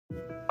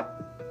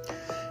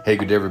Hey,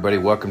 good day, everybody.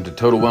 Welcome to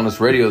Total Wellness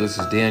Radio. This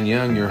is Dan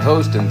Young, your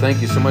host, and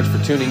thank you so much for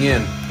tuning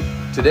in.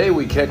 Today,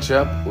 we catch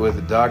up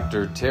with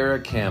Dr. Tara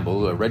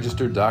Campbell, a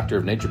registered doctor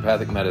of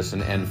naturopathic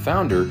medicine and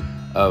founder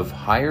of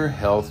Higher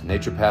Health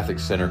Naturopathic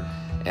Center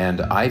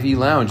and Ivy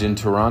Lounge in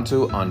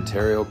Toronto,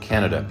 Ontario,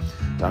 Canada.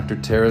 Dr.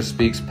 Tara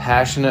speaks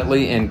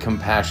passionately and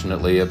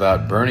compassionately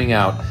about burning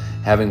out,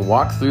 having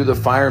walked through the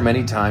fire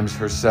many times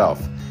herself.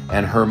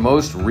 And her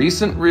most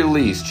recent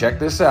release, check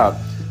this out,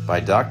 by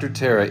Dr.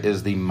 Tara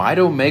is the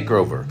Mito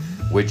Makeover,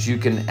 which you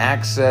can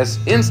access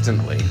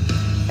instantly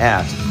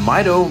at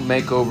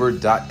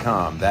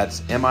mitomakeover.com.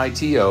 That's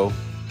M-I-T-O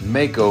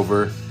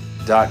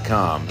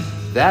makeover.com.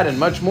 That and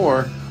much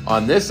more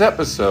on this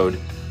episode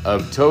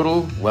of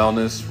Total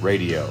Wellness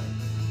Radio.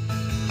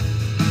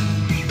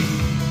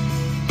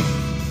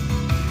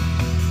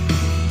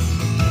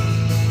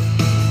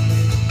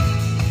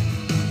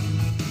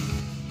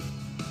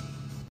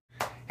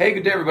 Hey,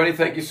 good day, everybody.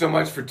 Thank you so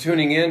much for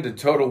tuning in to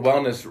Total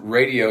Wellness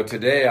Radio.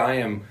 Today, I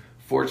am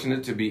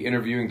fortunate to be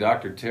interviewing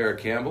Dr. Tara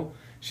Campbell.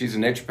 She's a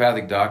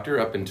naturopathic doctor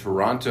up in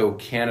Toronto,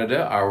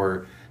 Canada,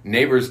 our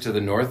neighbors to the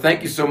north.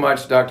 Thank you so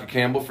much, Dr.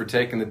 Campbell, for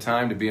taking the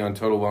time to be on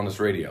Total Wellness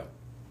Radio.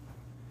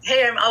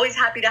 Hey, I'm always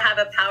happy to have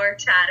a power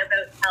chat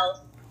about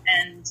health,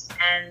 and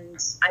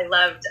I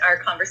loved our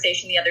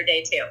conversation the other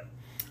day, too.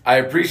 I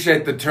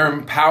appreciate the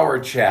term power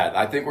chat.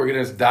 I think we're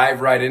going to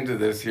dive right into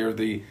this here.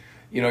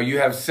 You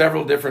have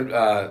several different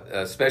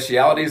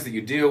specialities that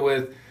you deal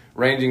with,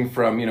 ranging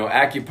from,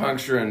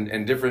 acupuncture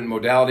and different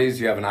modalities.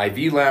 You have an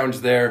IV lounge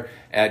there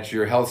at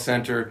your health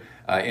center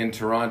in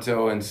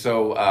Toronto. And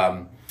so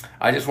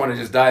I just want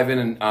to dive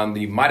in on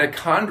the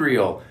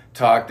mitochondrial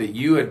talk that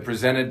you had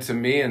presented to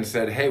me and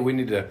said, hey, we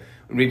need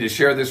to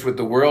share this with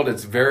the world.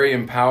 It's very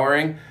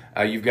empowering.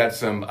 You've got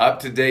some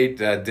up-to-date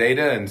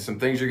data and some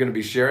things you're going to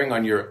be sharing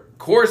on your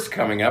course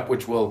coming up,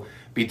 which we'll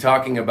be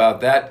talking about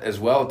that as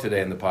well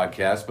today in the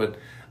podcast. But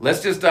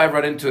let's just dive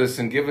right into this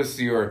and give us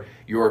your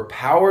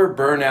power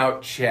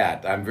burnout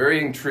chat. I'm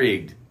very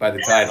intrigued by the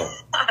title.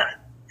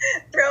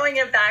 Throwing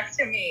it back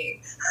to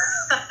me.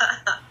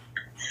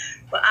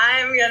 Well,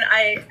 I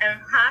am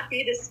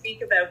happy to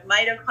speak about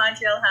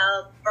mitochondrial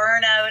health.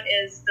 Burnout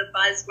is the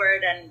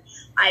buzzword, and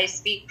I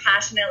speak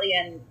passionately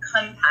and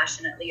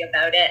compassionately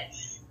about it.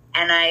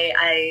 And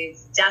I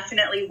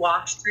definitely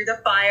walked through the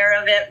fire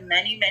of it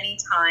many, many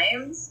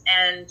times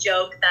and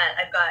joke that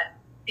I've got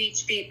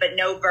beach feet but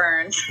no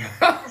burns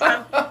from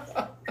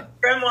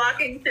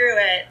walking through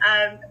it.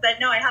 But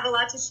no, I have a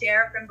lot to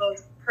share from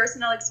both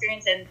personal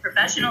experience and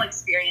professional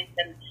experience.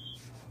 And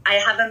I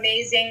have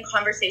amazing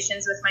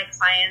conversations with my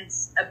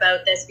clients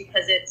about this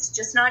because it's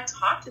just not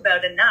talked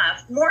about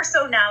enough. More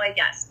so now, I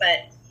guess,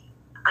 but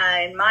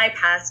in my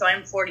past, so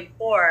I'm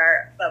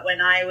 44, but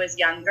when I was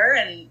younger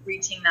and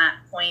reaching that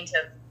point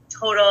of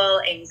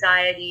total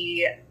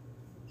anxiety,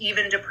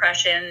 even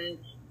depression,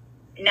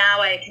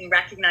 now I can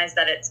recognize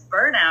that it's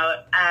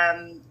burnout,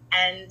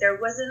 and there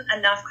wasn't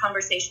enough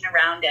conversation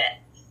around it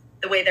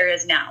the way there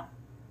is now.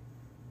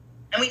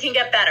 And we can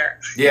get better.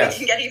 Yes.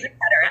 We can get even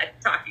better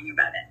at talking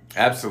about it.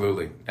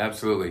 Absolutely.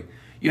 Absolutely.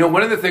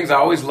 One of the things I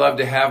always love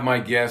to have my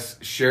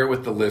guests share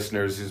with the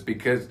listeners is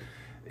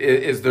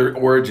their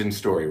origin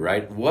story,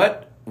 right?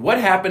 What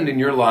happened in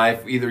your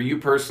life, either you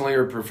personally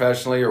or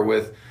professionally or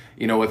with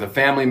a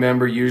family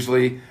member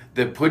usually,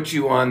 that put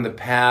you on the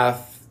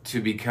path to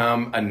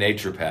become a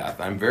naturopath?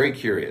 I'm very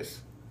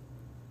curious.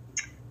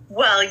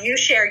 Well, you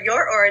share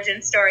your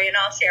origin story and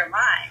I'll share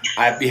mine.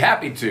 I'd be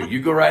happy to.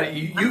 You go right,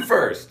 you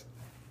first.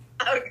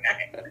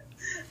 Okay.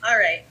 All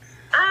right.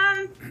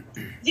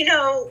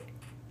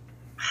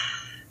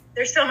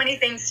 There's so many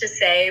things to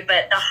say,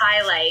 but the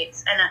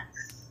highlights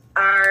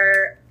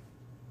are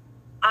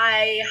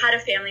I had a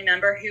family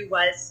member who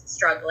was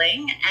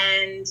struggling,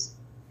 and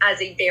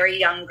as a very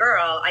young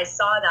girl, I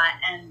saw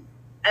that, and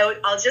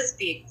I'll just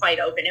be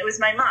quite open. It was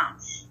my mom,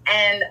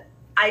 and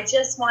I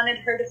just wanted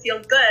her to feel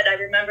good. I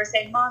remember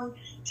saying, Mom,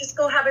 just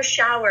go have a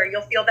shower.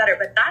 You'll feel better.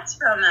 But that's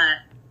from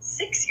a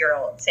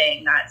 6-year-old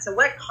saying that. So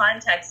what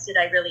context did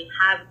I really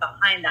have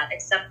behind that,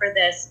 except for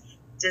this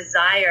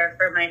desire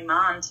for my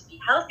mom to be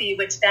healthy,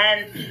 which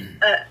then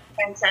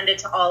transcended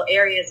to all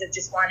areas of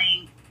just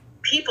wanting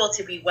people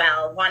to be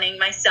well, wanting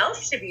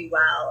myself to be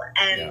well.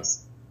 And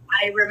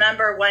I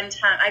remember one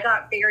time I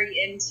got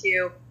very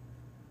into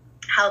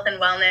health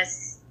and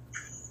wellness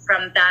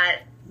from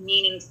that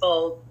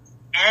meaningful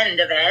end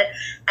of it.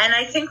 And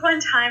I think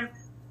one time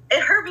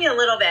it hurt me a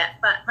little bit,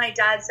 but my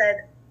dad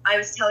said, I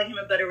was telling him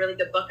about a really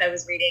good book I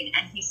was reading,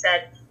 and he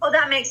said, well,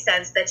 that makes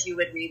sense that you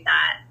would read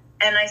that.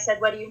 And I said,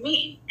 what do you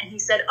mean? And he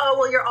said, oh,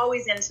 well, you're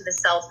always into the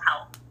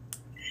self-help.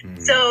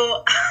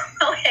 So,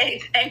 well, hey,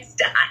 thanks,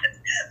 Dad.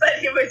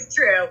 But it was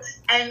true.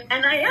 And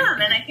I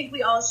am. And I think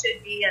we all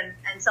should be, and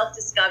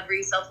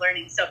self-discovery,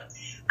 self-learning. So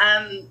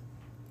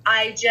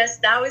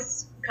that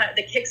was kind of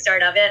the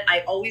kickstart of it.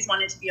 I always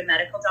wanted to be a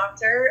medical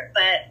doctor,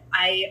 but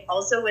I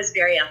also was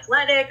very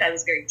athletic. I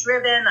was very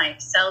driven. I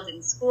excelled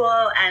in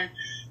school. And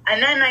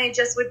then I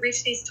just would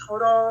reach these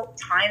total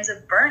times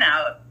of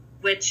burnout,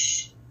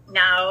 which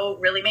now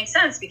really makes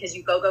sense, because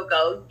you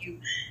go,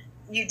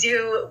 you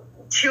do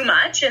too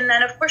much, and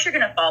then of course you're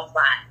going to fall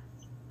flat.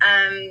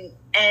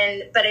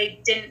 But I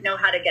didn't know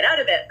how to get out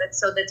of it. But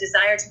so the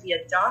desire to be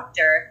a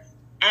doctor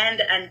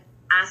and an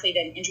athlete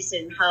and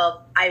interested in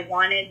health, I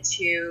wanted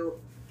to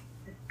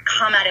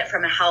come at it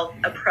from a health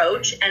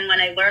approach. And when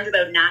I learned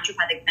about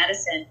naturopathic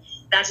medicine,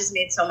 that just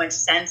made so much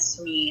sense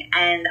to me.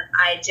 And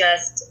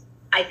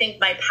I think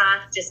my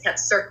path just kept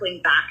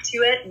circling back to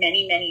it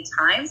many, many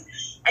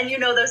times. And you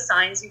know, those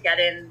signs you get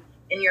in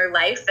your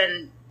life,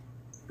 and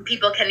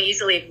people can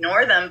easily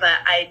ignore them, but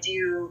I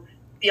do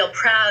feel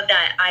proud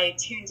that I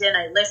tuned in,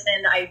 I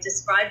listened, I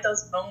described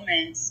those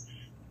moments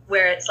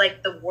where it's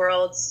like the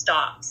world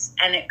stops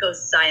and it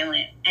goes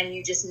silent, and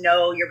you just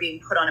know you're being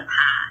put on a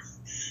path,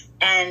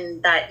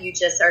 and that you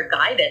just are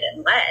guided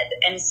and led.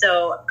 And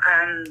so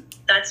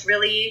that's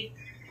really,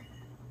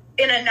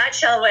 in a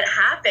nutshell, what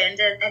happened.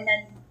 And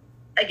then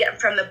again,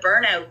 from the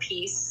burnout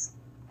piece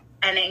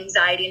and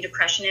anxiety and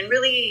depression, and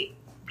really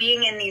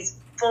being in these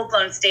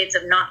full-blown states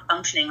of not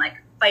functioning, like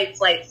fight,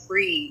 flight,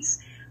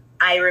 freeze.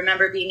 I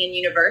remember being in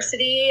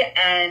university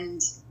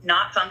and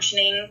not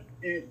functioning,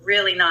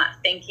 really not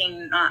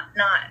thinking,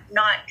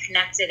 not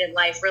connected in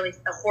life, really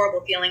a horrible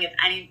feeling. If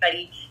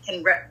anybody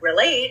can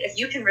relate, if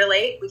you can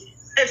relate,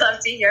 I'd love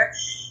to hear.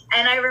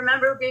 And I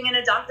remember being in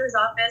a doctor's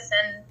office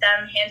and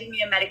them handing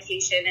me a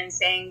medication and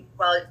saying,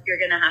 well, you're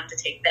going to have to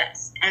take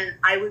this. And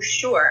I was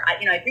sure,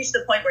 I'd reached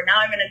the point where now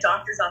I'm in a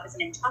doctor's office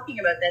and I'm talking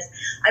about this.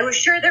 I was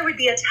sure there would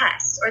be a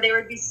test, or there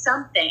would be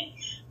something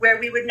where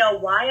we would know,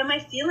 why am I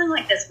feeling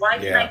like this? Why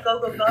can I go,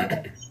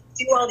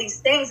 do all these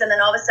things? And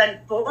then all of a sudden,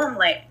 boom,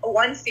 like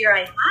one fear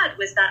I had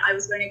was that I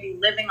was going to be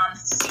living on the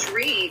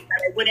street,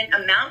 that I wouldn't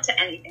amount to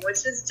anything,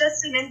 which is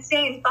just an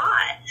insane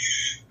thought.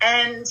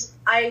 And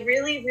I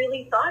really,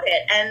 really thought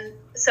it. And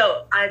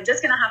so I'm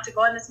just going to have to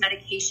go on this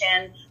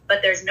medication,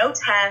 but there's no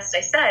test.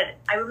 I said,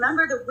 I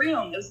remember the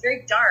room, it was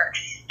very dark.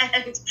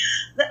 And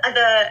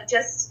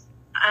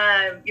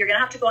you're going to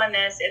have to go on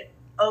this.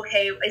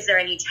 Okay, is there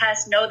any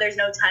test? No, there's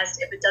no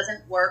test. If it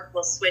doesn't work,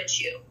 we'll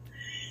switch you.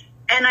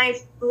 And I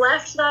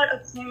left that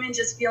appointment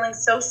just feeling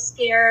so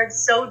scared,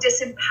 so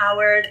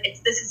disempowered.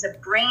 This is a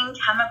brain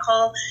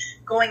chemical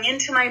going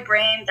into my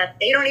brain that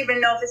they don't even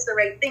know if it's the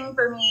right thing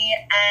for me.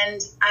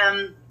 And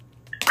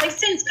I've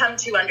since come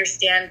to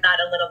understand that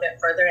a little bit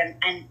further,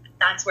 and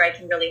that's where I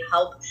can really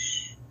help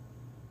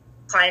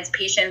clients,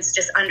 patients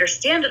just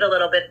understand it a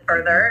little bit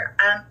further.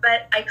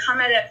 But I come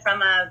at it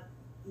from a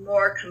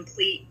more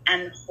complete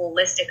and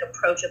holistic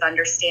approach of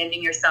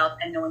understanding yourself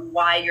and knowing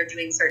why you're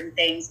doing certain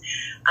things.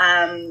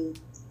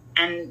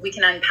 And we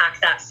can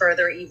unpack that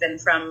further, even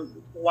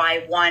from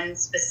why one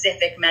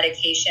specific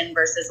medication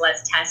versus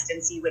let's test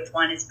and see which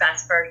one is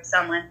best for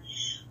someone.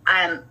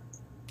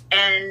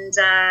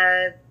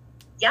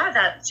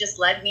 That just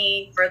led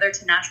me further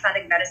to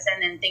naturopathic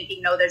medicine and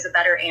thinking, no, there's a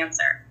better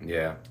answer.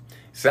 Yeah.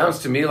 Sounds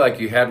to me like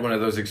you had one of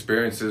those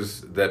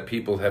experiences that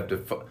people have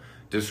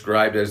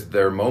described as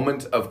their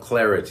moment of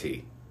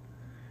clarity,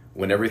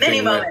 when everything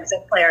many moments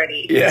of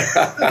clarity. Yeah.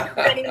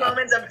 Many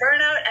moments of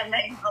burnout and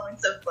many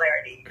moments of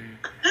clarity.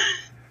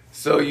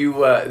 So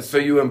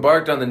you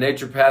embarked on the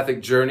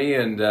naturopathic journey,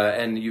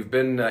 and you've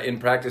been in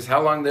practice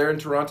how long there in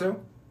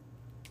Toronto?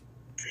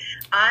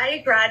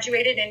 I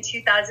graduated in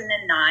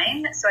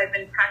 2009, so I've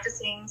been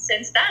practicing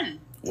since then.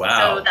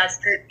 Wow. So that's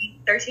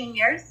 13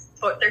 years,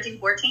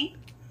 14.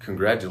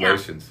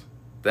 Congratulations. Yeah.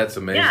 That's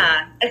amazing.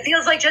 Yeah, it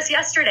feels like just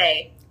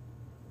yesterday.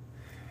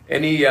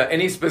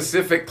 Any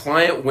specific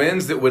client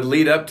wins that would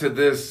lead up to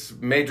this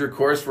major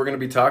course we're going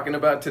to be talking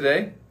about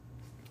today?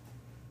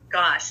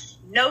 Gosh,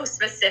 no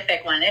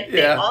specific one.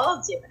 They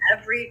all do.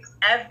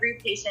 Every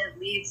patient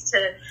leads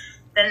to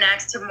the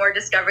next, to more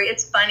discovery.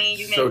 It's funny,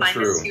 you may find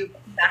this too,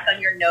 back on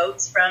your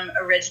notes from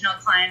original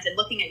clients and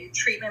looking at your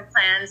treatment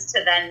plans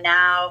to then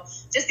now,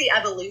 just the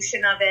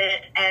evolution of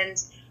it.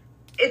 And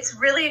it's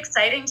really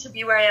exciting to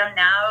be where I am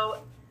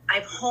now.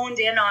 I've honed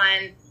in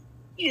on,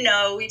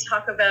 we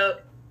talk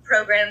about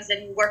programs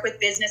and you work with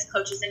business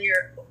coaches, and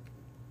you're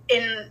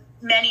in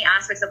many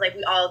aspects of life,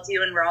 we all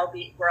do, and we're all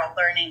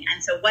learning.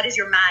 And so what is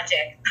your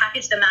magic?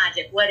 Package the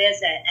magic. What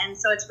is it? And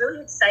so it's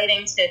really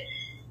exciting to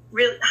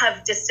really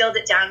have distilled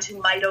it down to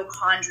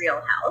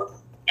mitochondrial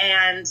health.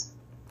 And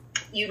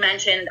you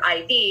mentioned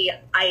IV.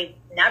 I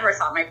never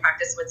thought my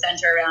practice would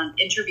center around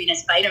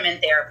intravenous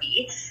vitamin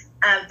therapy.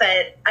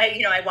 But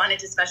I wanted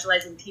to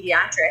specialize in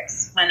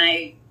pediatrics when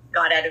I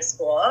got out of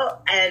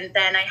school. And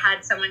then I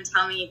had someone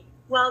tell me,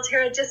 well,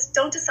 Tara, just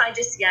don't decide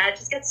just yet.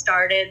 Just get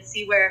started,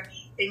 see where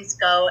things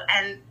go.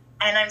 And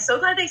I'm so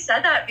glad they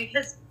said that,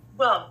 because,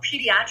 well,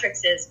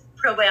 pediatrics is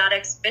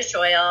probiotics, fish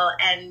oil,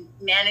 and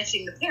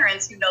managing the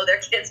parents who know their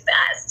kids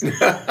best.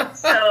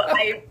 So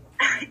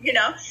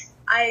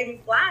I'm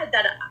glad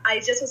that I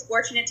just was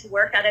fortunate to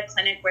work at a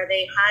clinic where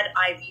they had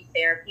IV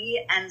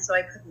therapy. And so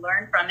I could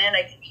learn from it.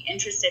 I could be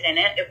interested in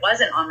it. It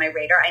wasn't on my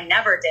radar. I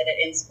never did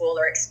it in school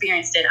or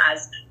experienced it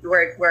as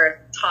we're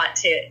taught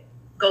to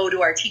go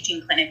to our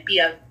teaching clinic, be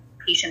a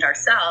patient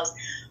ourselves.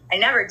 I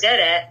never did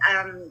it.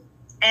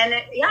 And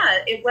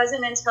it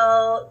wasn't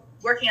until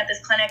working at this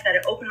clinic that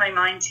it opened my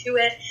mind to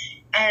it.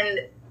 And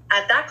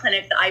at that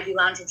clinic, the IV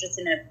lounge was just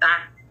in a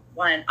back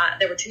one.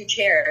 There were 2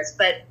 chairs,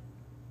 but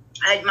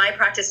my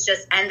practice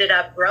just ended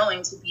up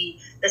growing to be,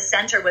 the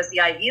center was the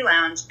IV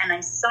lounge. And I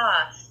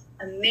saw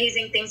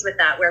amazing things with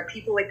that, where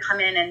people would come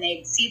in and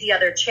they'd see the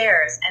other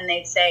chairs and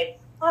they'd say,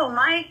 oh,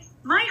 my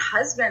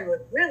husband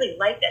would really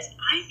like this.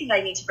 I think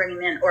I need to bring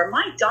him in, or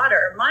my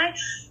daughter, or my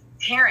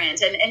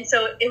parent. And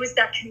so it was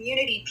that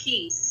community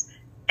piece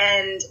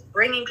and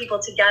bringing people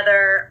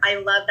together. I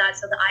love that.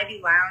 So the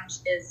IV lounge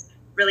is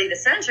really the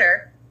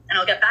center, and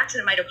I'll get back to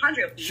the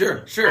mitochondrial piece.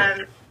 Sure.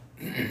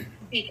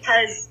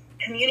 Because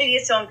community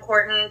is so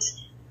important,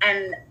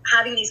 and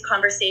having these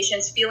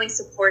conversations, feeling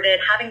supported,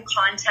 having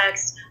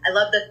context. I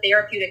love the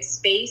therapeutic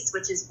space,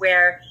 which is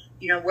where,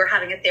 we're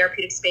having a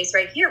therapeutic space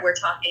right here. We're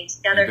talking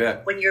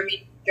together. When you're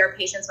meeting your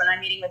patients, when I'm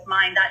meeting with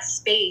mine, that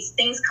space,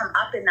 things come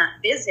up in that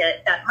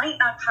visit that might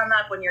not come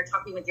up when you're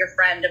talking with your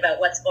friend about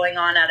what's going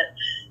on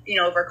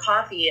over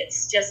coffee.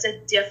 It's just a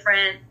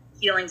different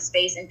healing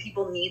space, and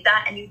people need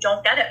that, and you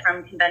don't get it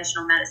from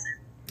conventional medicine.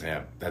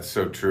 Yeah, that's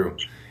so true.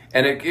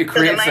 And it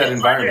creates that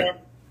environment.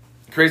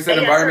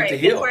 To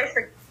heal.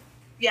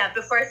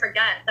 Before I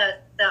forget,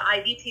 the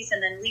IV piece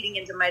and then leading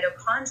into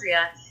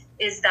mitochondria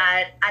is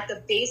that at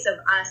the base of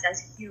us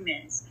as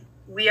humans,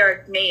 we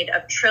are made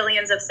of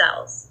trillions of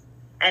cells.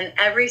 And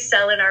every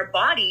cell in our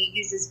body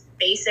uses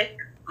basic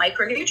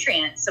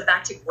micronutrients. So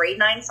back to grade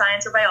 9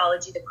 science or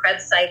biology, the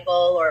Krebs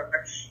cycle,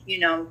 or,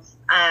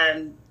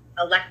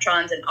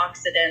 electrons and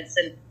oxidants,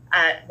 and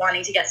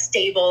wanting to get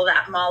stable,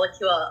 that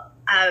molecule.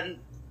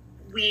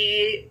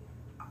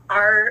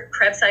 Our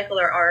Krebs cycle,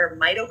 or our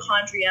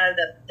mitochondria,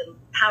 the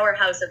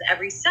powerhouse of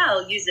every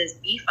cell, uses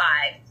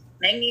B5,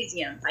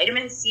 magnesium,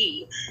 vitamin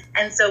C.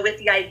 And so with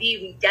the IV,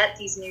 we get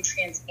these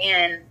nutrients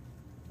in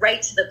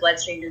right to the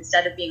bloodstream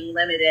instead of being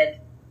limited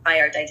by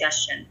our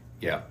digestion.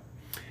 Yeah,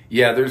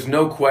 there's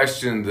no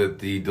question that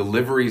the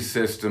delivery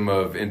system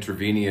of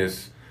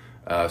intravenous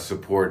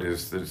support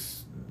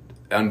is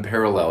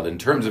unparalleled in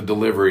terms of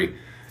delivery,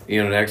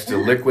 next to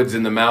liquids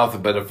in the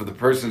mouth. But if the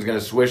person's going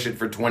to swish it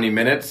for 20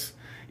 minutes,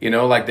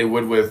 like they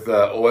would with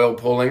oil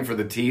pulling for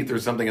the teeth or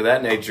something of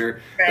that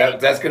nature, right,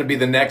 that's going to be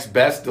the next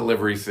best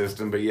delivery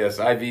system. But yes,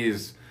 IV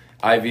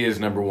is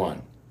number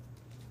one.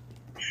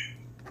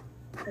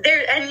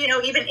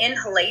 Even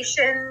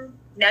inhalation,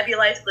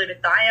 nebulized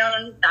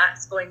glutathione,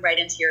 that's going right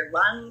into your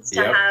lungs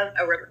to have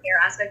a repair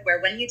aspect, where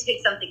when you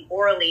take something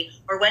orally,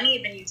 or when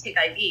even you take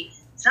IV,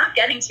 it's not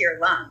getting to your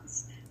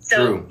lungs.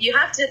 So you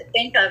have to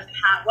think of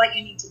what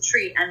you need to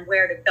treat and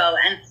where to go.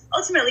 And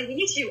ultimately, we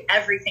need to do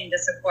everything to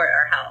support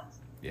our health.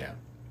 Yeah.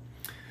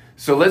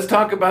 So let's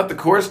talk about the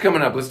course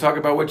coming up. Let's talk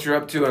about what you're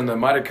up to in the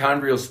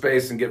mitochondrial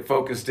space and get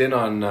focused in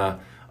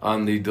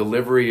on the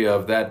delivery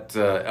of that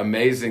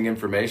amazing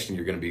information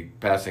you're going to be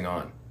passing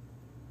on.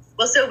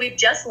 Well, so we've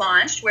just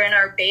launched. We're in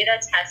our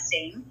beta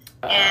testing,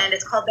 and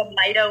it's called the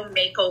Mito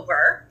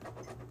Makeover.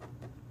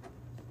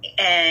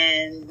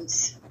 And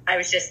I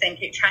was just trying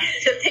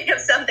to think of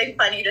something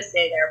funny to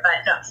say there,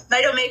 but no,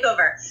 Mito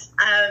Makeover.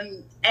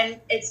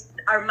 And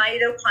our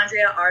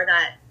mitochondria are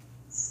that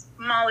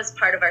smallest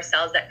part of our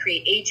cells that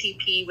create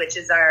ATP, which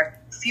is our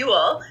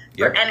fuel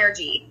for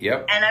energy.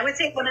 Yep. And I would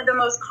say one of the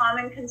most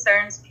common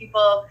concerns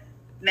people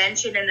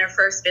mention in their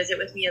first visit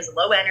with me is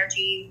low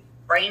energy,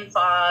 brain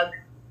fog,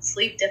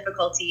 sleep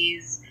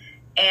difficulties.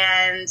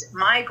 And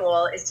my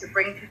goal is to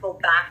bring people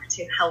back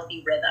to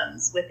healthy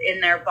rhythms within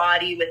their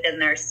body, within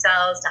their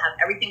cells, to have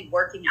everything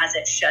working as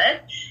it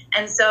should.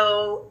 And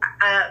so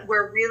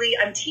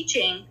I'm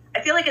teaching.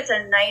 I feel like it's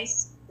a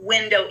nice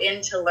window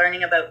into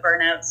learning about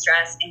burnout,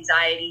 stress,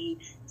 anxiety,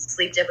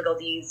 sleep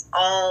difficulties,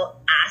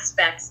 all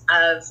aspects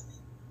of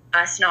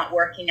us not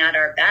working at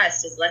our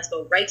best. Is let's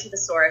go right to the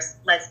source.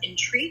 Let's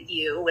intrigue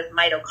you with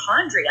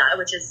mitochondria,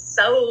 which is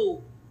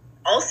so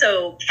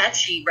also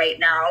catchy right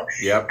now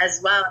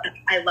as well.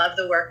 I love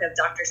the work of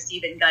Dr.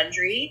 Stephen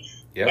Gundry,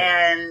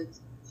 and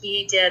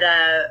he did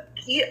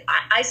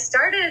I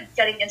started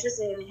getting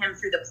interested in him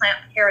through the plant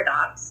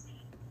paradox,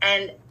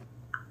 and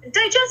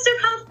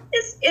digestive health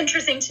is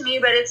interesting to me,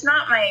 but it's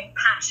not my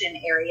passion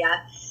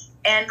area,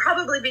 and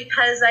probably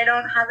because I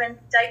don't have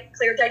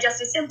clear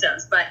digestive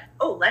symptoms. But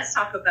let's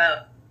talk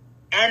about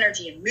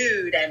energy and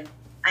mood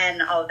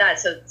and all of that.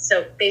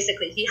 So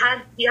basically, he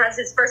has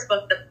his first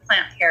book, The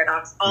Plant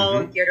Paradox,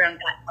 all geared around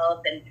gut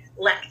health and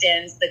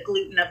lectins, the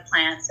gluten of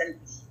plants,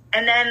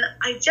 and then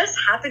I just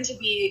happened to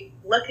be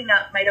looking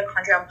up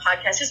mitochondria on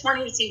podcasts, just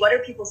wanting to see what are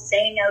people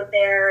saying out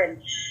there,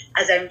 and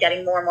as I'm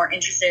getting more and more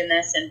interested in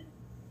this,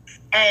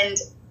 and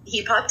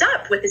he popped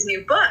up with his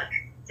new book.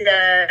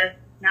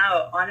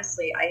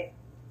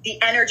 The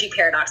Energy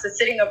Paradox. It's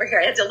sitting over here.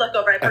 I had to look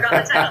over. I forgot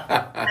the title.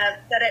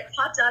 But it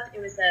popped up.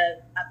 It was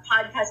a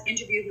podcast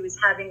interview he was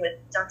having with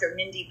Dr.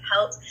 Mindy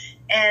Pelt,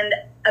 and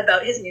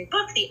about his new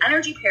book, The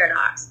Energy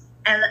Paradox.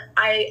 And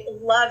I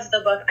love the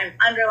book. I'm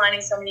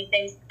underlining so many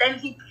things. Then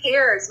he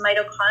pairs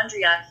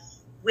mitochondria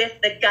with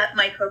the gut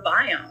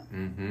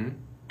microbiome.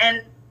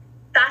 And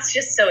that's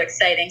just so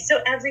exciting. So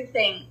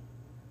everything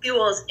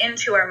fuels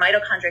into our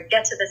mitochondria,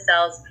 get to the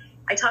cells.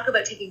 I talk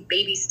about taking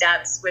baby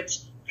steps, which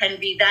can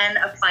be then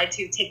applied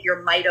to take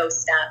your mito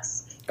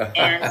steps.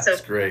 And That's so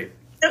great.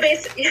 So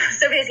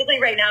basically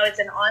right now it's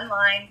an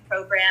online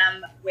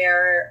program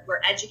where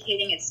we're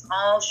educating. It's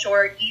small,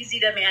 short, easy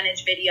to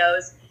manage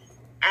videos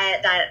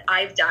that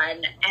I've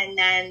done. And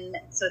then,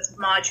 so it's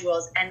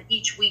modules, and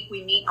each week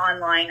we meet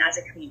online as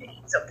a community.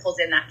 So it pulls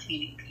in that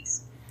community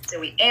piece. So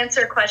we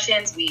answer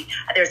questions.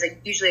 There's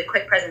usually a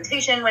quick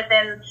presentation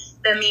within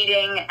the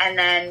meeting, and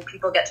then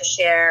people get to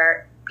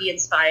share, be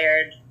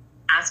inspired,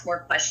 ask more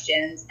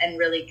questions, and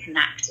really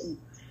connect. And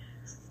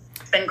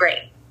it's been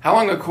great. How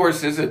long a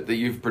course is it that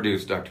you've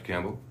produced, Dr.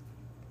 Campbell?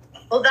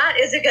 Well, that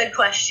is a good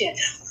question.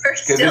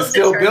 Because it's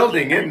still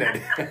building, isn't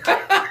it?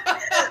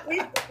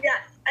 Yeah,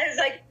 I was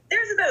like,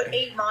 there's about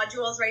 8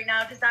 modules right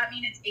now. Does that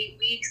mean it's 8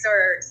 weeks?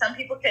 Or some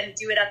people can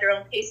do it at their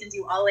own pace and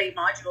do all 8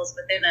 modules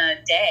within a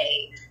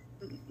day.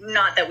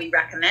 Not that we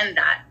recommend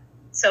that.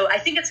 So I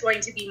think it's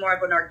going to be more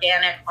of an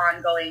organic,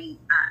 ongoing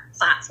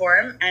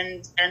platform,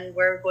 and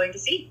we're going to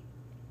see.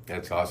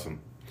 That's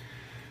awesome.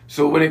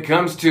 So when it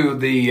comes to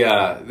the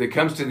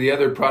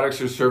other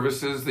products or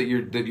services that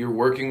you're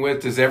working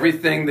with, does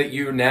everything that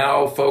you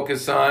now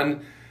focus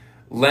on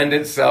lend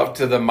itself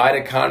to the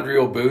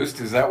mitochondrial boost?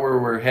 Is that where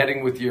we're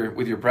heading with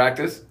your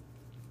practice?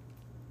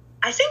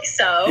 I think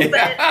so, yeah.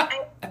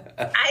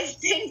 But I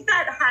think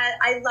that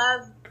I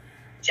love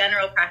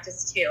general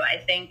practice too. I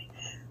think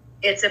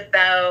it's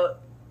about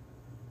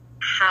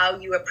how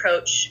you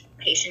approach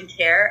patient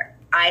care.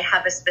 I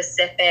have a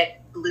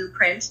specific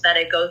blueprint that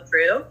I go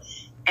through.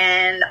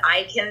 And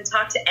I can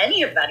talk to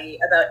anybody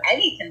about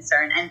any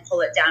concern and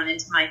pull it down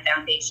into my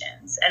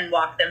foundations and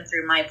walk them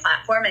through my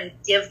platform and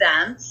give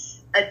them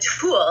a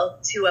tool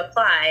to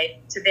apply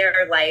to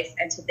their life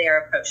and to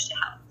their approach to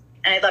health.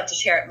 And I'd love to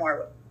share it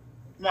more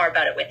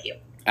about it with you.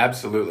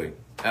 Absolutely.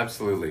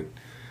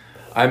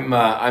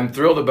 I'm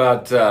thrilled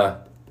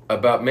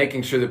about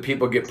making sure that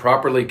people get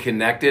properly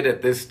connected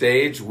at this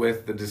stage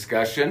with the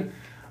discussion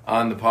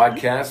on the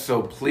podcast.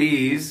 So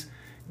please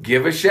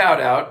give a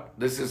shout out.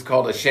 This is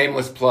called a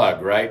shameless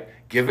plug, right?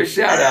 Give a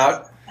shout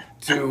out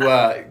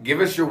to give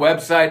us your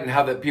website and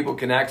how that people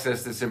can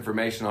access this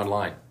information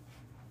online.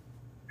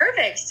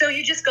 Perfect. So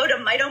you just go to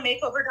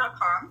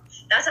mitomakeover.com.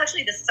 That's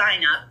actually the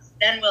sign up.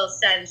 Then we'll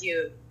send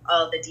you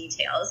all the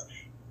details.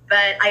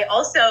 But I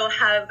also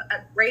have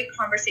a great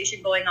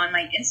conversation going on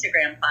my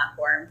Instagram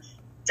platform,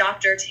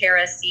 Dr.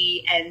 Tara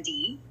C.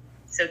 ND.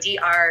 So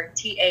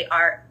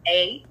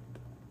DRTARAC.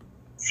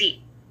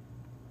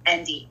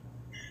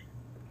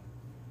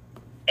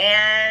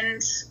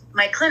 And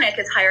my clinic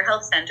is Higher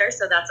Health Center,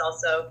 so that's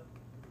also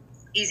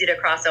easy to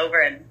cross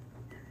over and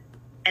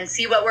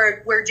see what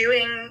we're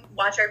doing,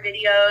 watch our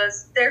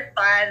videos. They're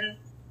fun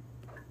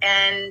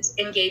and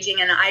engaging,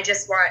 and I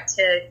just want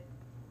to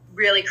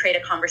really create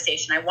a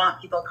conversation. I want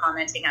people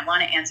commenting. I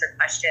want to answer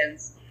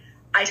questions.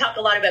 I talk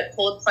a lot about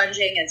cold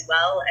plunging as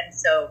well, and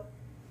so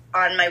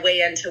on my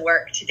way into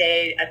work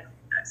today,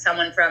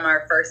 someone from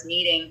our first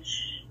meeting,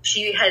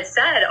 she had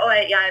said,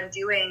 I'm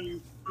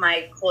doing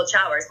my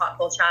hot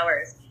cold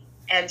showers.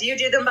 And do you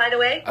do them, by the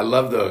way? I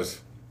love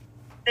those.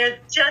 They're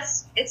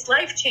just, it's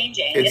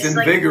life-changing. It's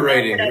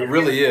invigorating. It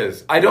really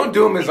is. I don't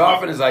do them as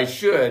often as I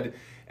should.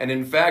 And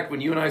in fact,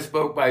 when you and I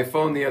spoke by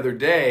phone the other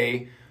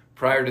day,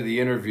 prior to the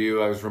interview,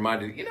 I was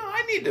reminded,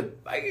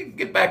 I can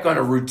get back on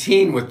a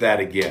routine with that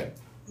again.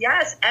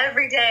 Yes,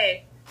 every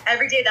day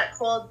that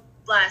cold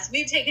blast.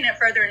 We've taken it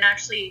further and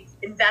actually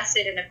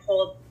invested in a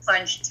cold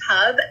plunge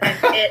tub, and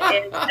it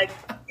is a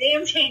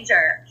game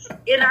changer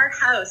in our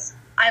house.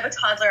 I have a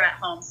toddler at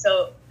home,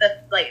 so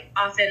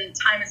often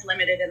time is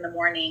limited in the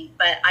morning,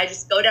 but I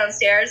just go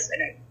downstairs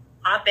and I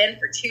hop in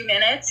for 2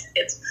 minutes.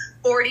 It's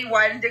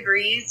 41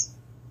 degrees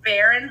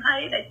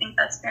Fahrenheit. I think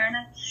that's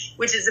Fahrenheit,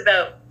 which is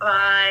about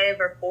 5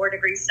 or 4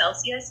 degrees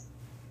Celsius.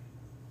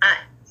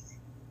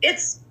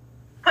 It's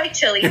quite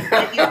chilly,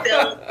 but you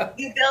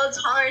build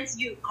tolerance.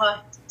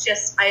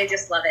 I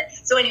just love it.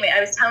 So anyway, I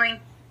was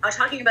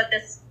talking about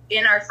this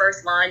in our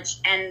first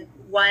launch, and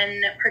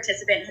one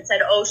participant had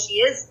said, she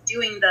is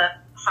doing the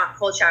hot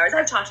cold showers.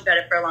 I've talked about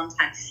it for a long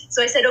time.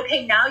 So I said,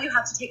 okay, now you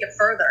have to take it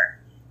further.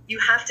 You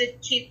have to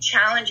keep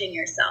challenging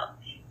yourself.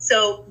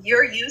 So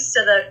you're used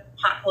to the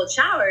hot cold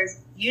showers.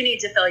 You need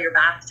to fill your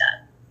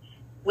bathtub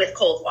with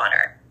cold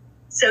water.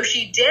 So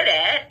she did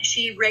it.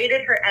 She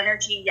rated her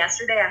energy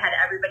yesterday. I had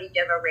everybody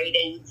give a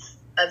rating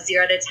of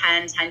 0 to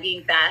 10, 10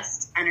 being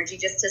best energy,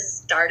 just to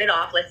start it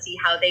off. Let's see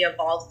how they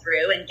evolve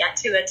through and get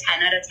to a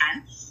 10 out of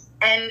 10.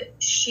 And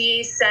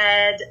she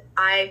said,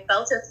 I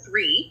felt a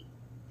 3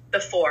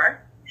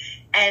 before.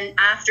 And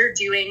after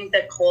doing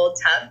the cold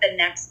tub the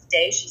next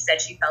day, she said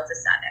she felt a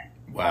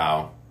 7.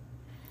 Wow.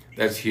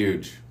 That's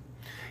huge.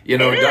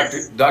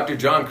 Dr.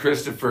 John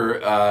Christopher,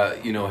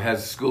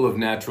 has School of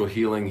Natural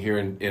Healing here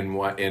in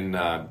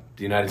the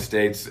United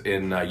States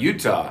in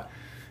Utah.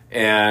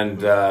 And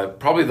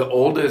probably the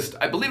oldest,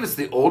 I believe it's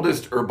the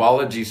oldest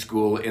herbology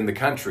school in the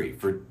country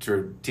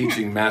for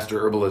teaching master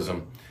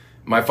herbalism.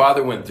 My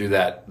father went through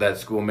that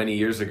school many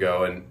years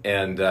ago,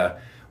 and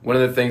one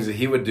of the things that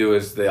he would do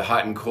is the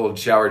hot and cold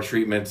shower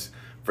treatments,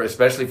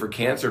 especially for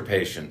cancer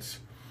patients,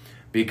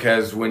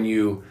 because when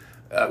you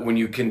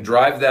can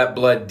drive that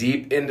blood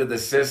deep into the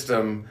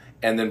system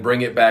and then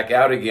bring it back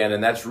out again,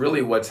 and that's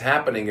really what's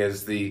happening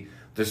is the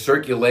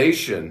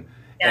circulation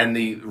and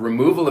the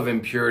removal of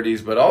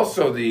impurities, but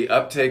also the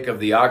uptake of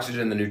the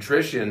oxygen, the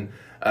nutrition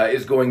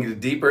is going to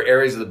deeper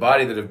areas of the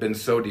body that have been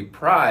so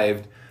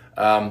deprived.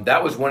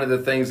 That was one of the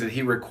things that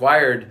he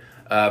required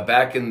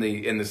back in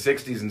the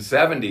 60s and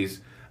 70s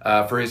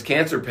for his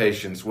cancer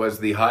patients, was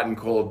the hot and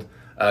cold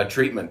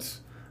treatments.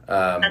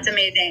 That's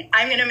amazing.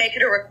 I'm going to make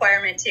it a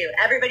requirement too.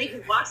 Everybody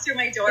who walks through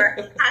my door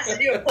has to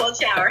do a cold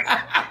shower.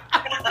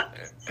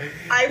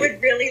 I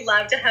would really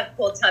love to have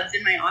cold tubs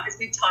in my office.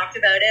 We've talked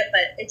about it,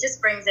 but it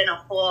just brings in a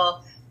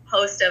whole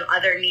host of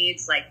other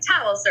needs like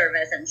towel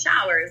service and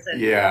showers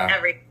and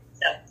everything.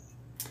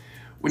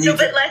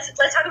 But let's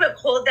talk about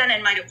cold then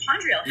and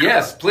mitochondrial health.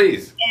 Yes,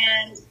 please.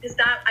 And because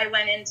that I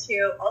went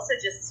into also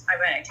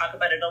I talk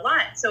about it a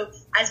lot. So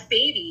as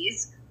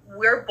babies,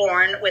 we're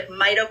born with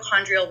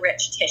mitochondrial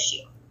rich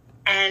tissue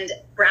and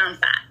brown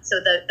fat.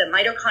 So the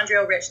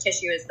mitochondrial rich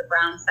tissue is the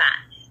brown fat.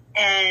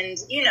 And,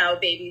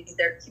 babies,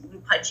 they're cute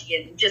and pudgy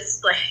and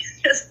just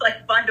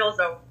like bundles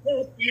of,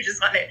 you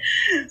just want to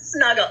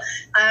snuggle.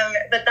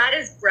 But that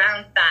is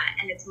brown fat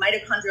and it's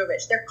mitochondrial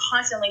rich. They're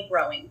constantly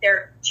growing.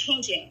 They're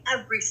changing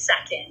every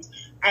second.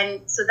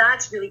 And so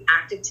that's really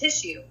active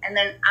tissue. And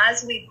then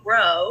as we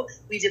grow,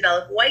 we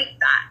develop white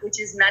fat, which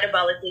is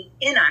metabolically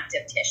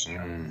inactive tissue.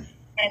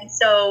 And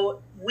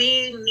so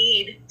we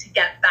need to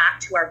get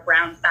back to our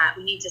brown fat.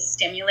 We need to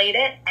stimulate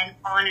it. And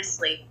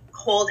honestly,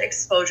 cold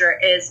exposure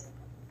is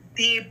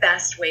the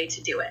best way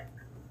to do it.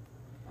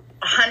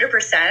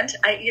 100%.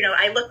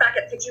 I look back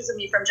at pictures of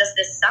me from just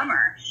this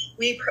summer.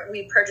 We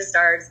purchased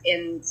ours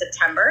in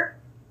September,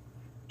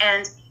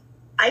 and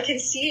I can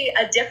see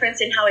a difference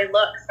in how I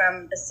look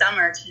from the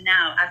summer to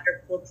now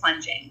after cold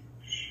plunging.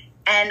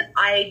 And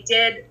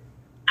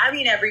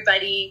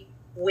everybody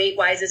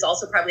weight-wise is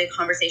also probably a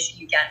conversation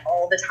you get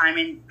all the time,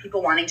 and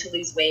people wanting to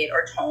lose weight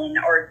or tone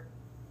or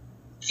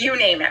you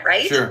name it,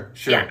 right? Sure.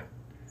 Yeah.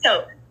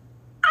 So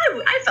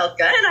I felt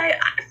good.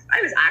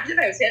 I was active.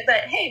 I was fit.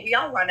 But hey, we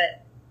all want to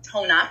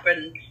tone up.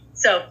 And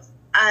so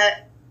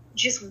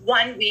just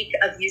 1 week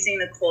of using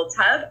the cold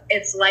tub,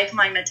 it's like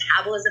my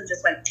metabolism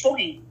just went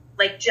boing,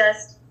 like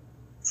just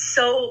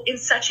so in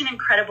such an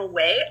incredible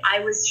way. I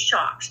was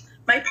shocked.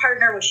 My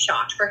partner was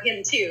shocked. For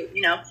him too.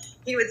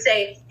 He would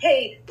say,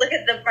 "Hey, look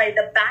at the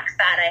back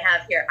fat I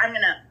have here. I'm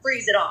going to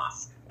freeze it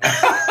off."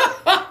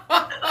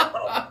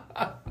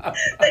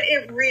 But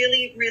it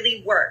really,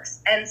 really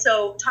works. And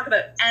so talk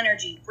about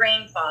energy,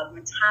 brain fog,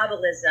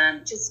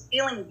 metabolism, just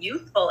feeling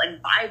youthful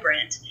and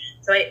vibrant.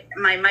 So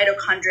my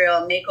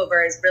mitochondrial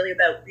makeover is really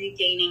about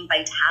regaining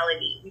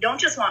vitality. We don't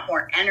just want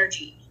more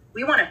energy.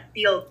 We want to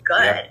feel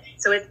good. Yeah.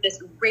 So it's this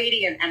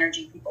radiant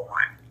energy people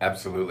want.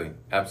 Absolutely.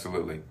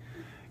 Absolutely.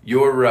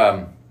 Your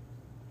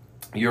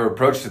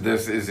approach to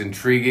this is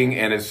intriguing,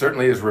 and it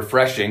certainly is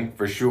refreshing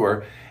for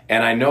sure.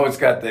 And I know it's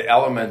got the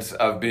elements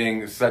of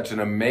being such an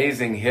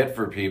amazing hit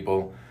for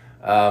people.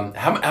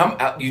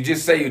 How you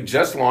just say you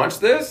just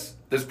launched this?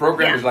 This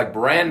program is like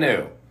brand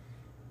new.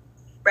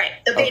 Right.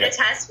 The beta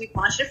test, we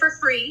launched it for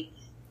free,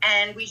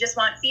 and we just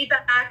want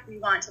feedback. We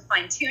want to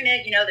fine tune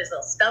it. There's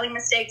little spelling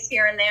mistakes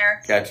here and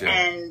there. Gotcha.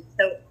 And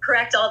so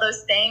correct all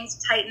those things,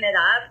 tighten it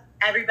up.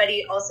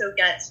 Everybody also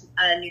gets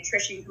a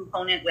nutrition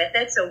component with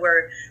it. So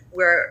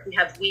we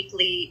have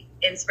weekly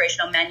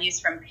inspirational menus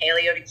from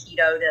paleo to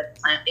keto to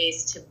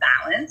plant-based to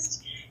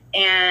balanced.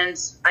 And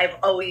I've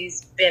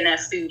always been a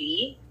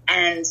foodie,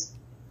 and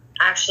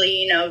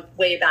actually,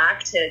 way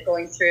back to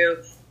going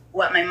through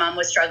what my mom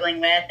was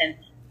struggling with and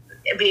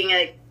being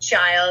a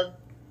child,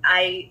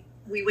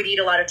 we would eat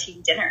a lot of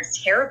TV dinners,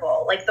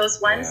 terrible. Like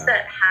those ones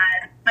that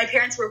my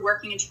parents were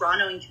working in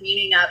Toronto and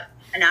commuting up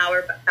an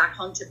hour back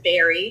home to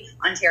Barrie,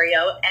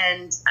 Ontario.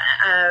 And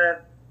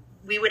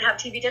we would have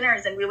TV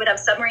dinners, and we would have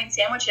submarine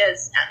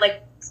sandwiches,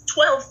 like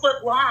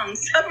 12-foot long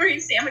submarine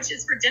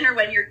sandwiches for dinner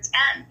when you're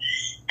 10.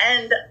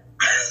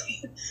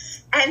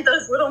 And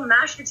those little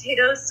mashed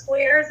potato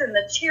squares and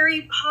the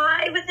cherry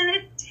pie within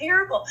it,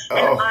 terrible.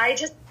 And I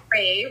just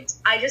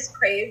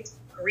craved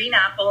green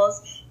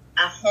apples,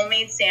 a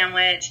homemade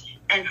sandwich,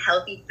 and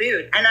healthy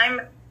food. And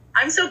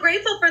I'm so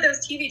grateful for those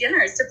TV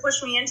dinners to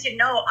push me into,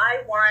 no,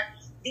 I want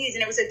these.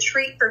 And it was a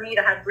treat for me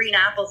to have green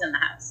apples in the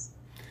house.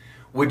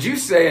 Would you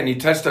say, and you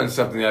touched on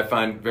something that I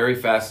find very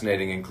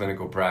fascinating in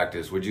clinical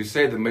practice, would you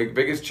say the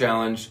biggest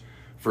challenge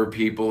for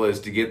people is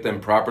to get them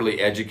properly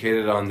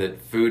educated on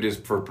that food is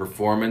for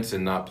performance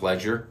and not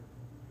pleasure?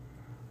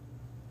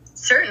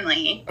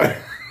 Certainly.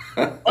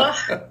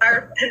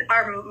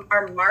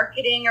 Our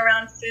marketing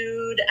around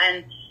food,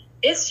 and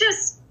it's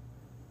just,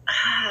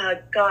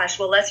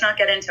 well, let's not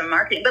get into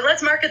marketing, but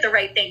let's market the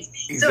right things.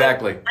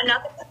 Exactly. So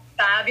another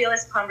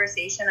fabulous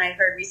conversation I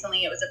heard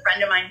recently, it was a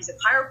friend of mine who's a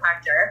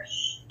chiropractor,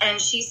 and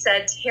she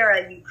said,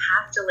 "Tara, you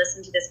have to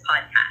listen to this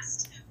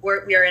podcast.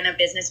 we are in a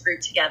business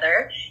group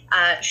together.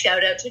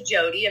 Shout out to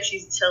Jody if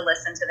she'll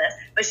listen to this.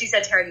 But she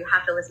said, Tara, you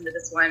have to listen to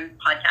this one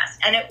podcast.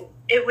 And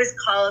it was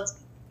called,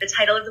 the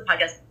title of the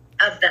podcast,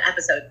 of the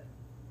episode,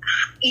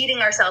 Eating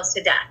Ourselves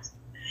to Death.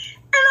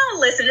 And I'll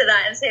listen to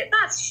that and say,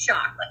 that's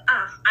shock.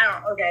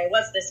 Like, okay,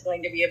 what's this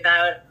going to be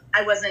about?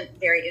 I wasn't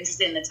very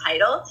interested in the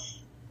title,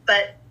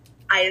 but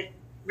I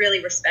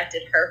really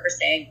respected her for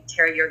saying,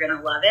 Tara, you're going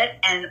to love it.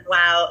 And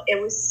wow,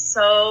 it was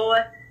so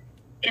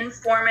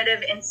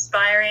informative,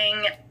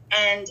 inspiring,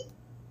 and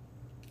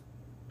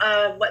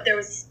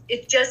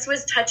it just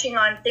was touching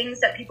on things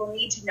that people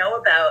need to know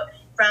about,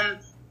 from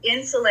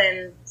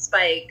insulin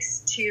spikes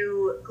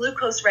to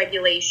glucose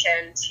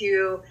regulation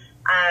to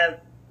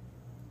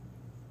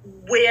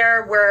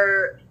where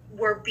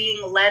we're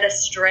being led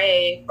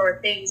astray for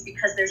things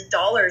because there's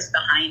dollars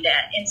behind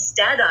it,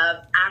 instead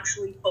of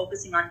actually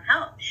focusing on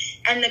health.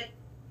 And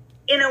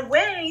in a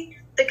way,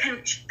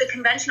 the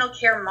conventional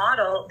care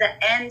model, the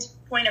end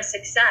point of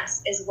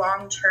success is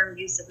long-term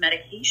use of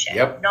medication,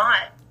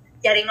 not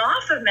getting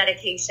off of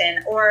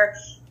medication, or,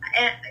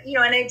 and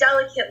I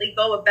delicately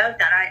go about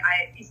that.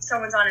 If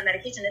someone's on a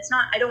medication,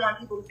 I don't want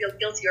people to feel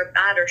guilty or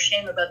bad or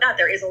shame about that.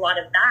 There is a lot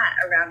of that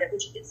around it,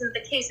 which isn't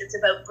the case. It's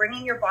about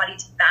bringing your body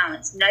to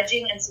balance,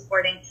 nudging and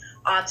supporting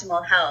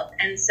optimal health.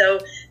 And so,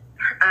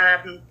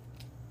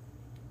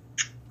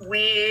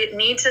 we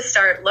need to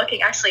start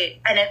looking, actually,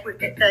 and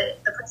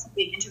the person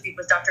being interviewed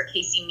was Dr.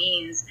 Casey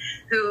Means,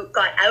 who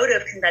got out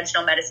of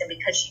conventional medicine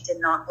because she did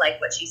not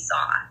like what she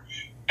saw.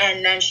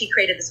 And then she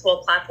created this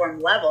whole platform,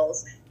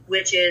 Levels,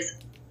 which is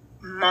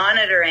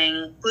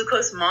monitoring,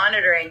 glucose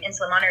monitoring,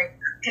 insulin monitoring,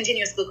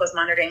 continuous glucose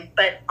monitoring,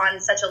 but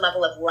on such a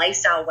level of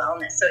lifestyle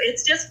wellness. So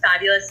it's just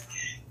fabulous.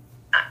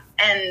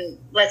 And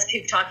let's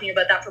keep talking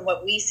about that from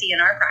what we see in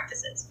our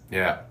practices.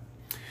 Yeah.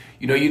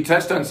 You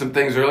touched on some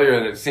things earlier,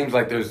 and it seems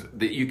like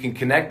that you can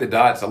connect the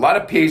dots. A lot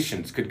of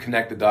patients could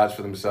connect the dots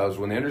for themselves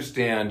when they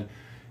understand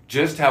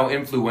just how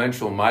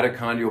influential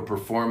mitochondrial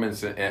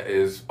performance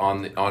is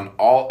on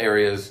all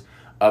areas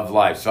of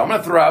life. So I'm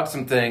going to throw out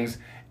some things,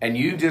 and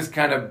you just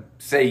kind of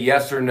say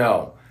yes or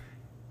no.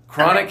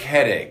 Chronic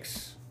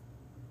headaches.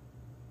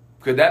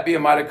 Could that be a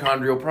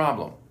mitochondrial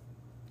problem?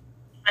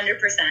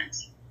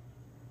 100%.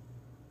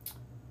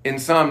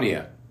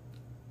 Insomnia.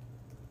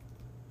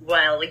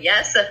 Well,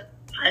 yes,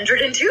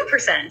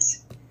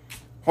 102%.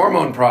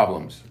 Hormone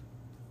problems.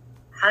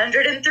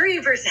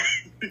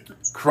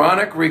 103%.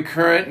 Chronic,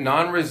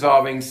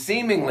 recurrent,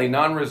 seemingly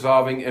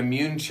non-resolving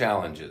immune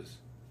challenges.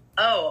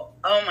 Oh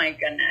my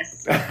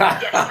goodness.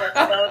 Yes, let's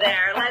go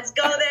there. Let's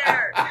go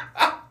there.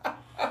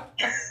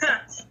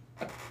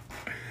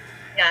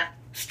 Yeah.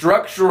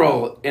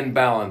 Structural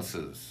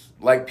imbalances.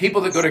 Like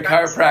people that go to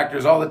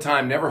chiropractors all the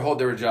time never hold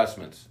their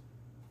adjustments.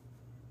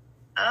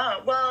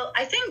 Oh, well,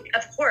 I think,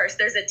 of course,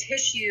 there's a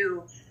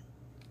tissue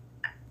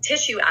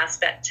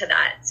aspect to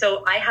that.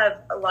 So I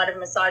have a lot of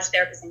massage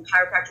therapists and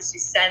chiropractors who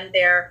send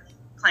their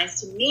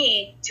clients to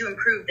me to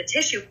improve the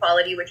tissue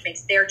quality, which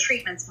makes their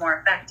treatments more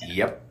effective.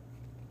 Yep.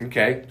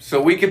 Okay.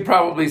 So we could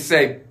probably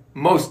say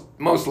most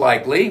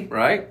likely,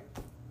 right?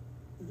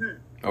 Mm-hmm.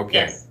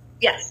 Okay.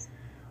 Yes.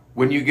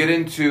 When you get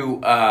into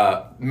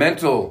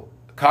mental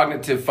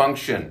cognitive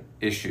function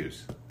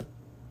issues.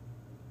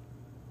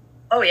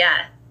 Oh,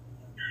 yeah.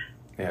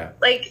 Yeah.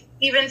 Like,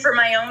 even for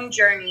my own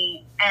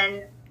journey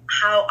and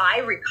how I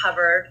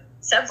recovered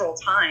several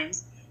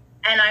times,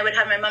 and I would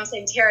have my mom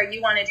saying, Tara,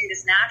 you want to do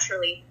this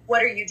naturally.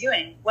 What are you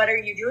doing? What are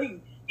you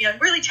doing?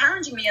 Really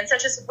challenging me in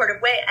such a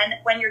supportive way. And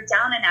when you're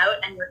down and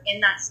out and you're in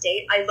that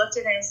state, I looked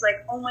at it and it's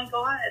like, oh my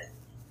God,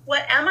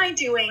 what am I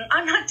doing?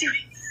 I'm not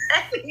doing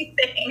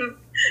anything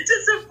to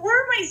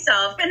support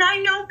myself, and I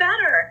know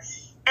better.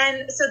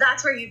 And so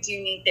that's where you do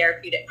need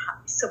therapeutic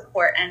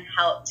support and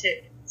help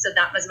so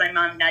that was my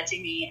mom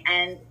nudging me.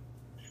 And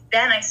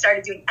then I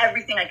started doing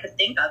everything I could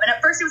think of. And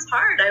at first it was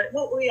hard.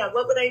 What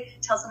would I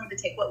tell someone to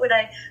take? What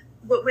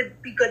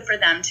would be good for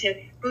them to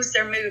boost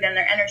their mood and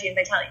their energy and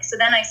vitality? So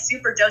then I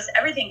super dosed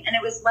everything. And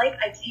it was like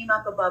I came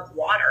up above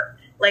water.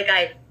 Like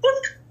I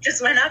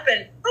just went up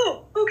and,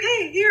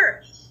 okay,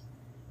 here.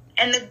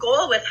 And the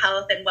goal with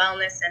health and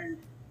wellness and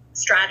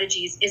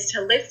strategies is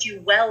to lift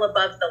you well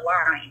above the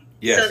line.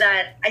 Yes. So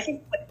that I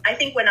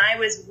think when I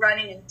was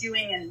running and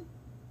doing and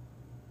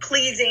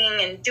pleasing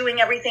and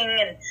doing everything,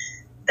 and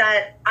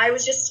that I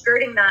was just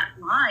skirting that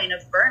line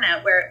of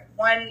burnout, where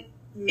one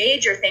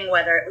major thing,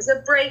 whether it was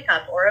a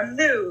breakup or a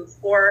move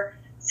or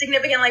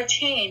significant life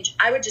change,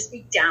 I would just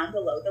be down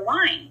below the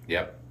line.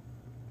 Yep.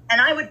 And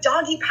I would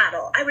doggy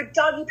paddle.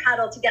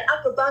 To get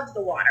up above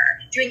the water,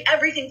 doing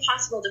everything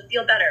possible to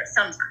feel better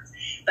sometimes,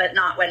 but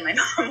not when my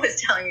mom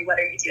was telling me, what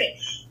are you doing?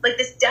 Like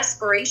this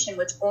desperation,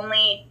 which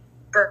only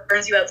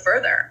burns you out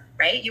further,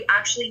 right? You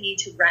actually need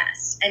to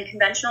rest. And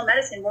conventional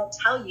medicine won't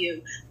tell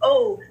you,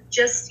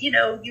 just, you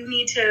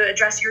need to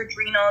address your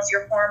adrenals,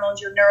 your hormones,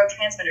 your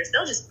neurotransmitters.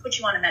 They'll just put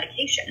you on a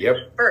medication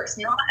first,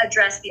 not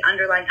address the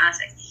underlying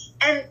aspects.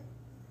 And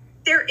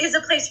there is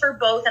a place for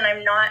both. And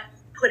I'm not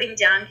putting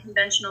down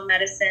conventional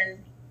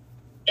medicine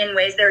in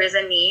ways there is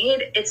a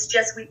need. It's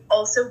just, we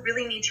also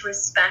really need to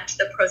respect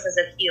the process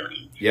of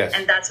healing. Yes.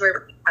 And that's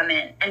where we come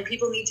in. And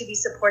people need to be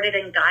supported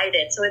and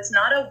guided. So it's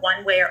not a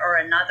one way or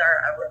another,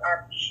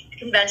 our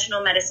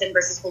conventional medicine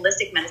versus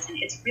holistic medicine.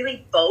 It's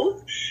really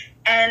both.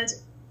 And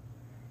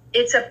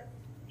it's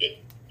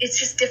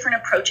just different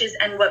approaches.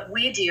 And what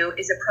we do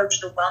is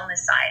approach the wellness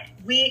side.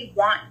 We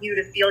want you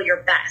to feel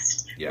your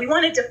best. Yeah. We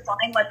want to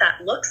define what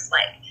that looks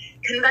like.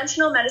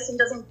 Conventional medicine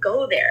doesn't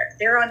go there.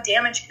 They're on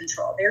damage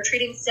control. They're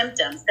treating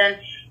symptoms. Then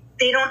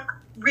they don't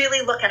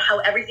really look at how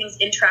everything's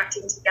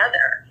interacting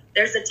together.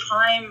 There's a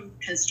time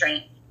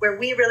constraint where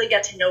we really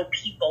get to know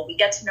people. We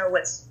get to know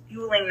what's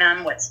fueling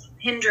them, what's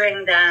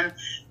hindering them,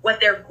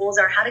 what their goals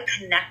are, how to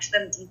connect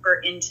them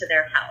deeper into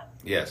their health.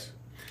 Yes.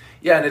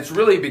 Yeah, and it's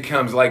really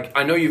becomes like,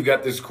 I know you've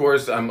got this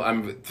course.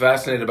 I'm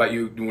fascinated about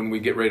you when we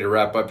get ready to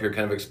wrap up here,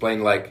 kind of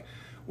explain like,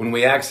 when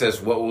we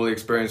access, what we'll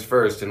experience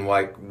first, and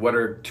like what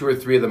are 2 or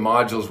 3 of the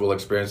modules we'll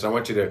experience. I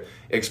want you to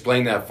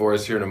explain that for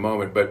us here in a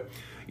moment. But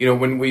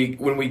when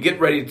we get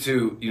ready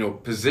to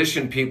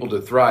position people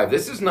to thrive,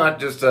 this is not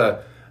just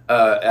a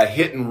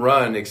hit and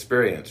run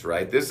experience,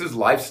 right? This is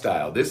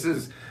lifestyle. This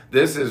is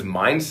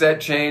mindset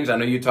change. I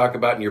know you talk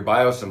about in your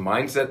bio some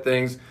mindset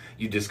things.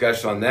 You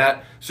discussed on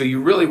that. So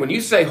you really, when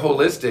you say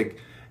holistic,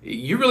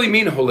 you really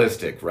mean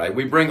holistic, right?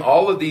 We bring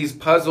all of these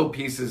puzzle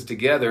pieces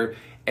together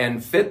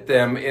and fit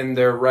them in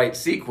their right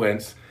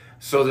sequence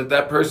so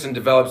that person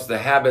develops the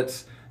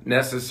habits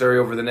necessary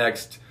over the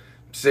next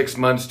 6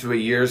 months to a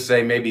year,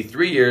 say maybe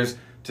 3 years,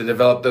 to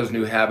develop those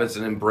new habits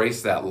and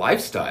embrace that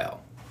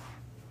lifestyle.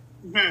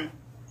 Mm-hmm.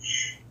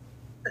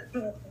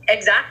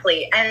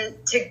 Exactly. And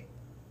to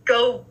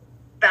go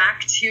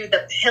back to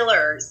the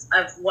pillars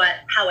of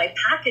how I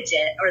package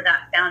it, or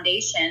that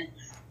foundation,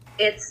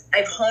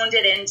 I've honed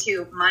it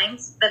into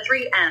the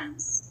 3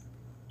 M's: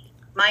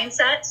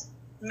 mindset,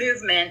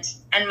 movement,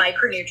 and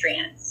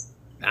micronutrients.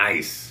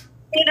 Nice.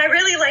 And I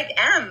really like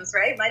M's,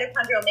 right?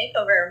 Mitochondrial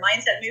makeover,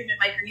 mindset, movement,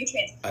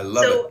 micronutrients. I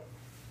love it.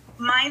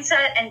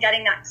 Mindset and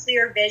getting that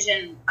clear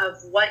vision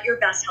of what your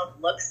best health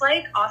looks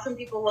like. Often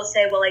people will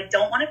say, well, I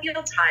don't want to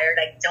feel tired.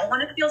 I don't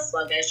want to feel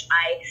sluggish.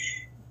 I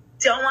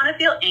don't want to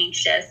feel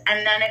anxious.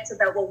 And then it's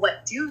about, well,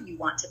 what do you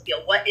want to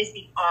feel? What is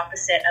the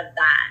opposite of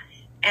that?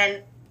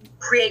 And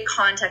create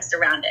context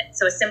around it.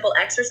 So a simple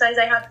exercise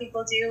I have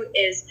people do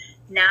is,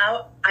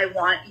 now I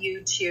want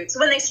you to, so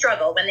when they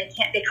struggle, when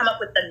they come up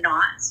with the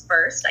nots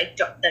first. I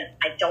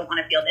don't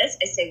want to feel this.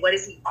 I say, what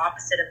is the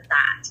opposite of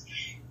that?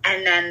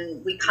 And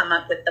then we come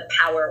up with the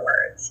power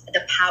words,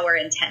 the power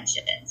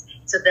intentions.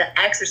 So the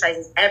exercise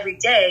is every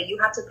day, you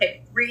have to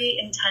pick 3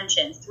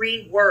 intentions,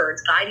 3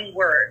 words, guiding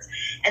words.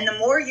 And the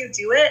more you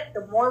do it,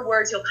 the more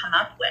words you'll come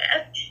up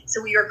with.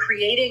 So you're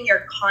creating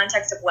your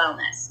context of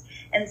wellness.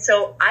 And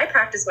so I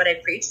practice what I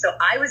preach. So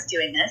I was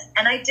doing this,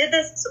 and I did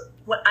this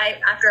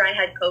after I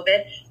had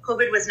COVID.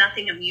 COVID was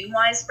nothing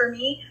immune-wise for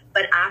me,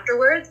 but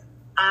afterwards,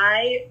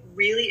 I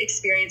really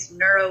experienced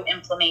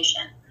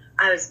neuroinflammation.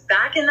 I was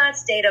back in that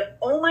state of,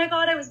 oh my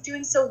God, I was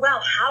doing so well.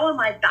 How am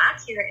I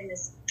back here in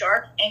this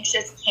dark,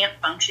 anxious, can't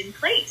function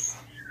place?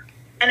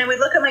 And I would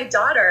look at my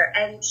daughter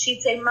and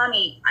she'd say,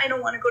 Mommy, I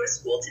don't want to go to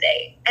school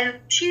today. And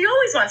she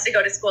always wants to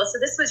go to school.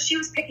 So she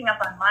was picking up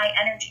on my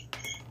energy.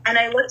 And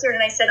I looked at her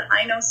and I said,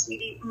 I know,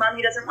 sweetie,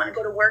 Mommy doesn't want to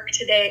go to work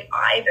today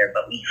either,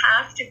 but we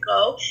have to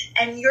go.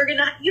 And you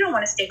don't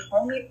want to stay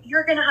home.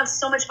 You're going to have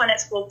so much fun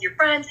at school with your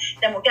friends.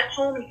 Then we'll get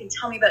home and you can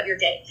tell me about your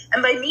day.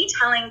 And by me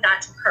telling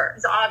that to her,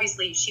 because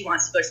obviously she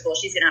wants to go to school,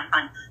 she's going to have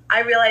fun, I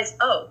realized,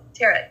 oh,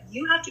 Tara,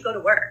 you have to go to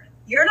work.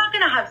 You're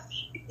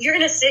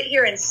going to sit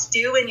here and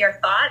stew in your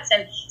thoughts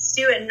and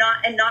stew and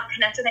not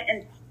connect with it.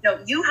 And no,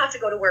 you have to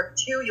go to work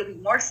too. You'll be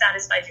more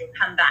satisfied. You'll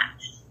come back.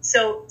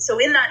 So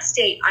in that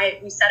state,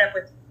 we set up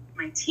with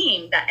my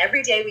team that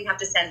every day we have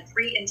to send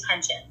 3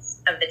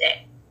 intentions of the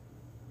day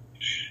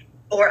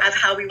or of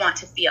how we want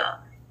to feel.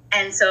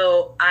 And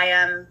so I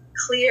am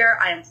clear,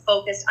 I am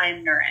focused, I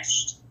am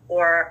nourished,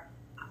 or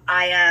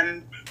I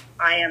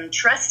am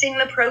trusting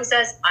the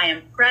process, I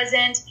am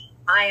present,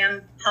 I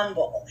am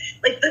humble.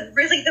 Like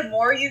the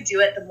more you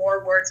do it, the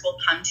more words will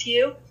come to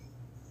you.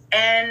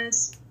 And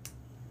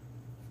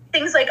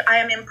things like, I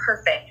am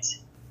imperfect.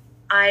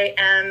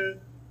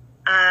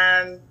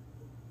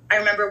 I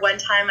remember one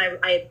time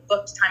I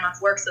booked time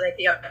off work so that I could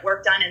get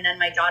work done, and then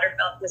my daughter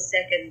was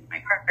sick and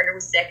my partner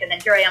was sick, and then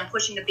here I am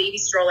pushing the baby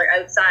stroller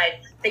outside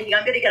thinking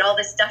I'm going to get all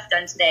this stuff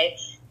done today.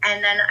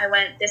 And then I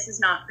went, this is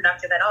not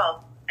productive at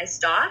all. I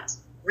stopped,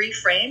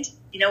 reframed.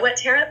 You know what,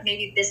 Tara?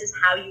 Maybe this is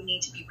how you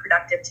need to be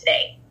productive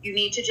today. You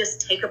need to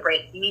just take a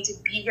break. You need to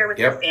be here with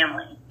your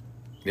family.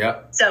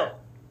 Yeah. So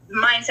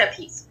mindset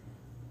piece.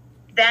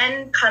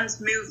 Then comes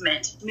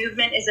movement.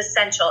 Movement is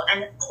essential,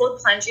 and cold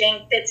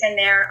plunging fits in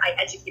there.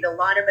 I educate a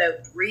lot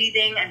about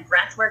breathing and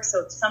breath work.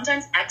 So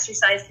sometimes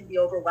exercise can be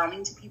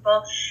overwhelming to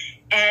people,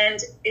 and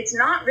it's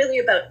not really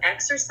about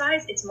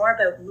exercise. It's more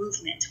about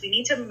movement. We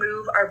need to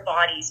move our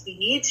bodies. We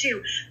need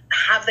to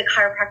have the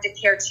chiropractic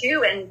care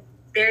too, and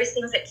various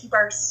things that keep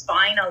our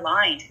spine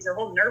aligned, because our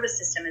whole nervous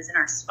system is in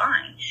our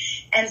spine.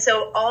 And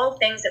so all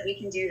things that we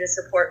can do to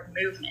support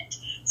movement.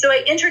 So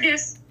I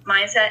introduce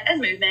mindset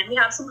and movement. We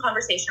have some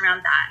conversation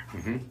around that.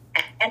 Mm-hmm.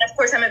 And of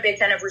course, I'm a big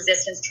fan of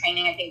resistance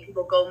training. I think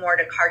people go more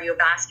to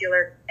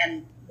cardiovascular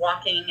and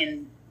walking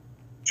and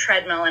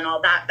treadmill and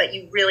all that, but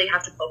you really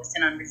have to focus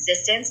in on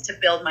resistance to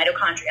build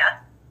mitochondria.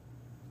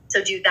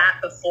 So do that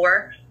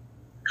before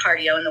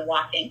cardio and the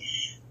walking.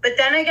 But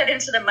then I get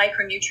into the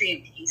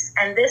micronutrient piece,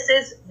 and this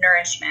is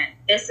nourishment.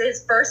 This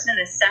is first an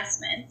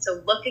assessment.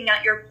 So looking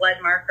at your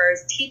blood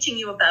markers, teaching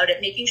you about it,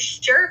 making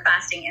sure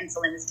fasting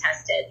insulin is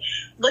tested,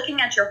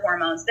 looking at your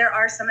hormones. There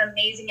are some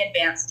amazing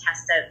advanced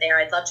tests out there.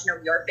 I'd love to know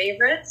your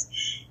favorites.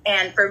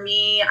 And for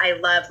me, I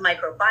love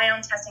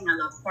microbiome testing. I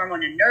love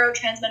hormone and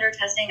neurotransmitter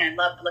testing. I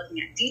love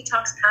looking at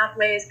detox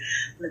pathways.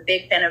 I'm a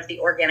big fan of the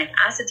organic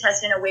acid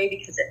test in a way,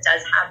 because it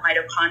does have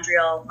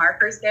mitochondrial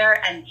markers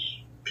there. And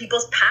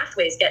people's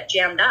pathways get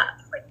jammed up.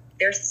 Like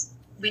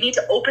we need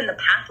to open the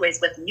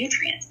pathways with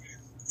nutrients.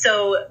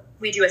 So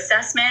we do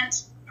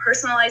assessment,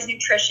 personalized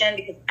nutrition,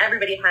 because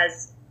everybody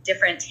has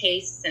different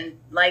tastes and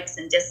likes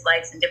and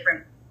dislikes and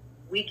different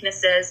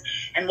weaknesses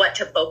and what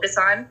to focus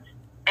on.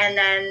 And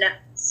then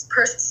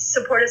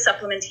supportive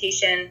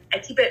supplementation. I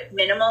keep it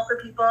minimal for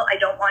people. I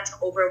don't want to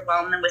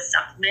overwhelm them with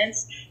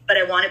supplements, but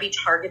I want to be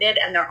targeted.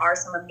 And there are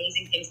some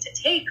amazing things to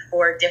take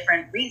for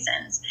different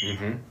reasons,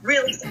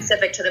 really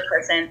specific to the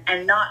person,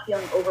 and not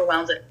feeling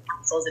overwhelmed with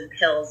capsules and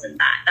pills and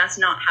that. That's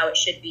not how it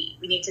should be.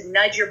 We need to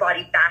nudge your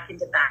body back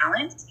into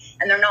balance,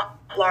 and they're not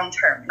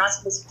long-term. You're not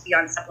supposed to be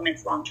on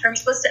supplements long-term. You're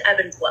supposed to ebb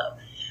and flow.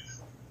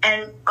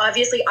 And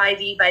obviously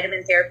IV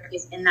vitamin therapy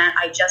is in that.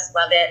 I just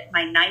love it.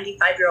 My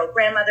 95-year-old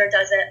grandmother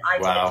does it. I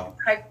did it through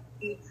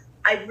pregnancy.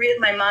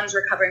 My mom's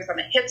recovering from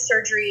a hip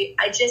surgery.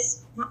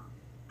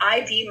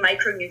 IV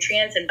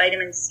micronutrients and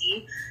vitamin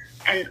C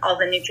and all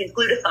the nutrients,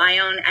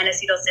 glutathione,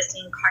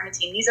 N-acetylcysteine,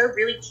 carnitine. These are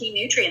really key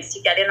nutrients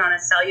to get in on a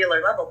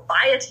cellular level.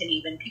 Biotin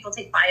even. People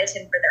take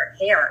biotin for their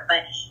hair,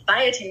 but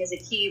biotin is a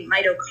key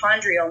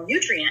mitochondrial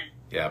nutrient.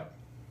 Yeah.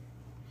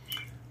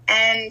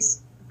 And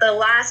the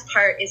last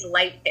part is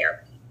light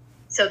therapy.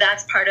 So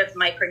that's part of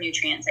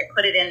micronutrients. I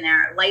put it in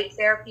there, light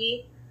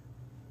therapy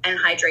and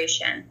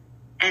hydration.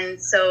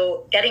 And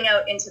so getting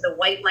out into the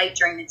white light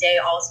during the day,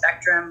 all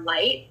spectrum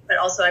light, but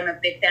also I'm a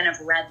big fan of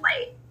red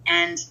light.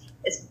 And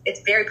it's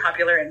very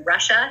popular in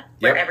Russia,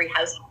 where every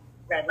house has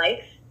red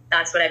light.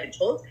 That's what I've been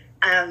told.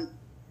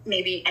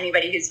 Maybe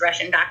anybody who's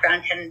Russian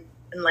background can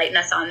enlighten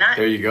us on that.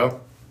 There you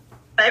go.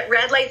 But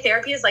red light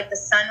therapy is like the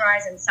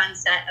sunrise and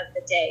sunset of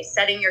the day,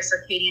 setting your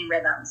circadian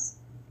rhythms.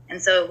 And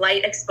so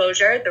light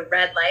exposure, the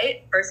red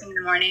light, first thing in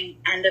the morning,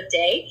 end of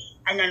day,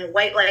 and then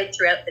white light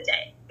throughout the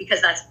day,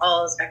 because that's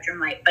all spectrum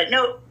light. But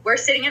no, we're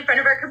sitting in front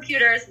of our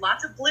computers,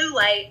 lots of blue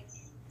light,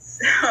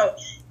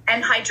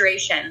 and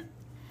hydration.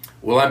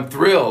 Well, I'm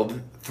thrilled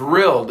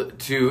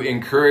to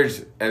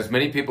encourage as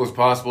many people as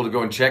possible to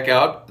go and check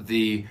out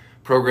the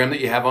program that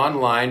you have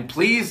online.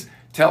 Please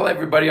tell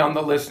everybody on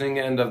the listening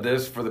end of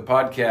this for the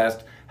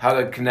podcast how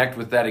to connect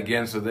with that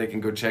again, so they can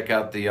go check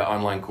out the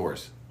online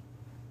course.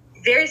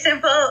 Very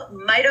simple,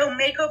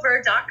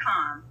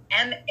 mitomakeover.com,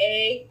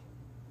 M-I-T-O,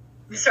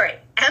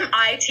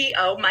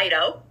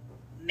 Mito,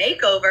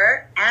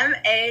 makeover,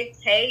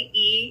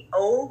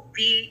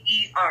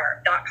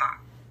 MAKEOVER.com.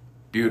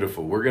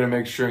 Beautiful. We're going to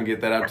make sure and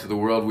get that out to the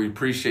world. We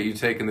appreciate you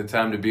taking the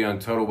time to be on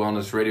Total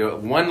Wellness Radio.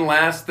 One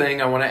last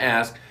thing I want to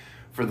ask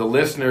for the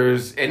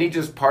listeners, any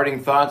just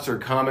parting thoughts or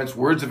comments,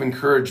 words of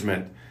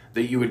encouragement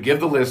that you would give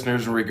the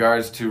listeners in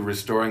regards to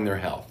restoring their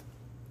health?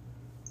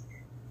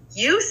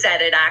 You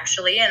said it,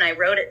 actually, and I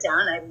wrote it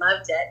down. I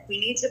loved it. We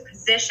need to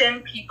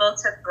position people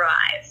to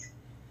thrive.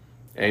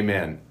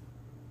 Amen.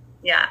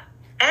 Yeah.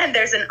 And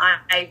there's an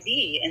IV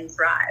in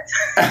Thrive.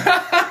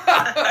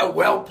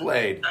 Well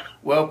played.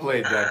 Well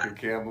played, Dr.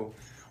 Campbell.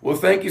 Well,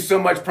 thank you so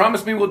much.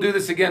 Promise me we'll do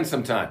this again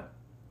sometime.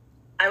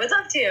 I would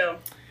love to.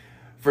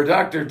 For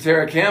Dr.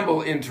 Tara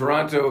Campbell in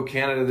Toronto,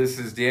 Canada, this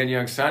is Dan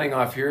Young signing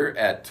off here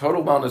at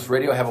Total Wellness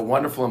Radio. Have a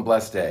wonderful and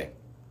blessed day.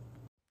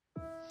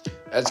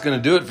 That's going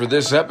to do it for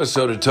this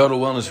episode of Total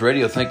Wellness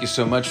Radio. Thank you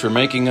so much for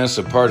making us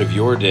a part of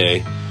your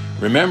day.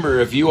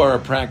 Remember, if you are a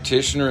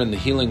practitioner in the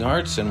healing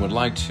arts and would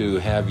like to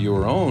have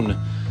your own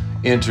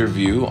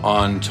interview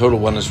on Total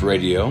Wellness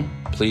Radio,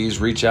 please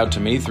reach out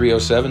to me,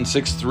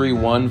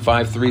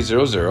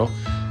 307-631-5300.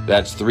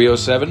 That's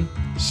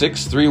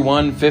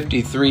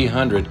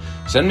 307-631-5300.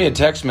 Send me a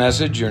text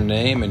message, your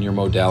name and your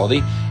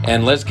modality,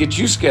 and let's get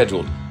you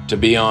scheduled to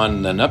be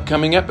on an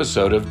upcoming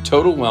episode of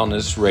Total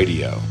Wellness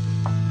Radio.